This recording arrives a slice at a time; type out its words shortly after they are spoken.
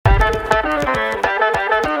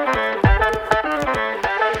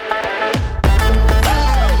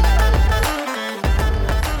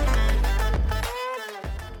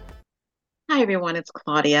everyone, it's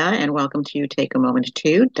Claudia, and welcome to Take a Moment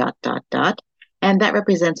to ... And that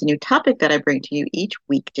represents a new topic that I bring to you each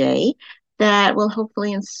weekday that will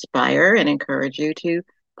hopefully inspire and encourage you to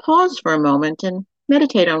pause for a moment and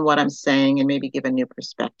meditate on what I'm saying and maybe give a new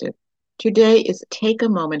perspective. Today is take a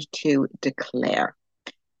moment to declare.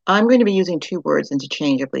 I'm going to be using two words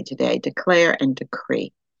interchangeably today, declare and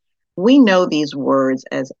decree. We know these words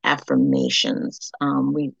as affirmations.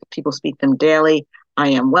 People speak them daily. I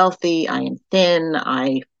am wealthy. I am thin.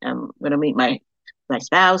 I am going to meet my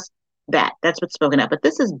spouse. That's what's spoken of. But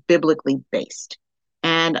this is biblically based.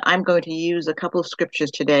 And I'm going to use a couple of scriptures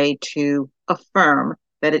today to affirm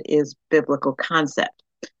that it is biblical concept.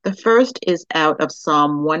 The first is out of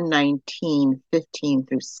Psalm 119, 15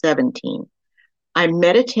 through 17. I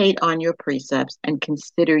meditate on your precepts and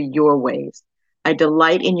consider your ways. I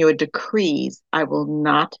delight in your decrees. I will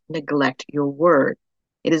not neglect your word.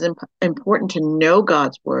 It is important to know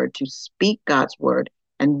God's word, to speak God's word,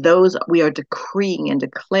 and those we are decreeing and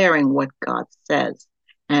declaring what God says.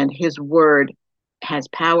 And his word has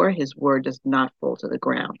power. His word does not fall to the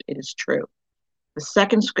ground. It is true. The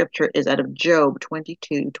second scripture is out of Job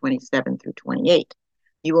 22, 27 through 28.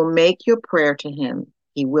 You will make your prayer to him.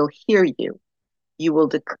 He will hear you. You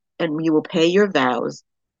will pay your vows.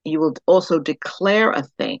 You will also declare a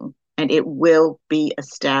thing, and it will be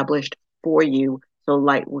established for you, so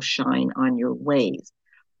light will shine on your ways.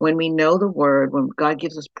 When we know the word, when God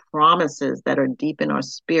gives us promises that are deep in our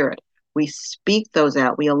spirit, we speak those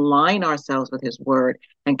out. We align ourselves with his word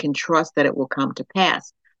and can trust that it will come to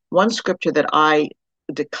pass. One scripture that I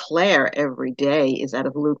declare every day is out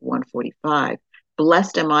of Luke 1:45.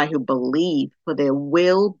 Blessed am I who believe, for there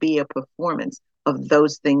will be a performance of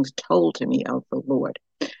those things told to me of the Lord.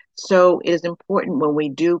 So it is important when we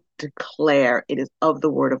do declare, it is of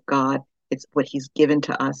the word of God. It's what he's given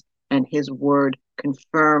to us, and his word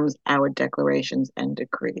confirms our declarations and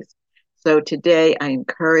decrees. So today I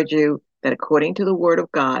encourage you that according to the word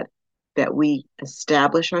of God, that we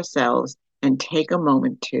establish ourselves and take a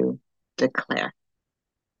moment to declare.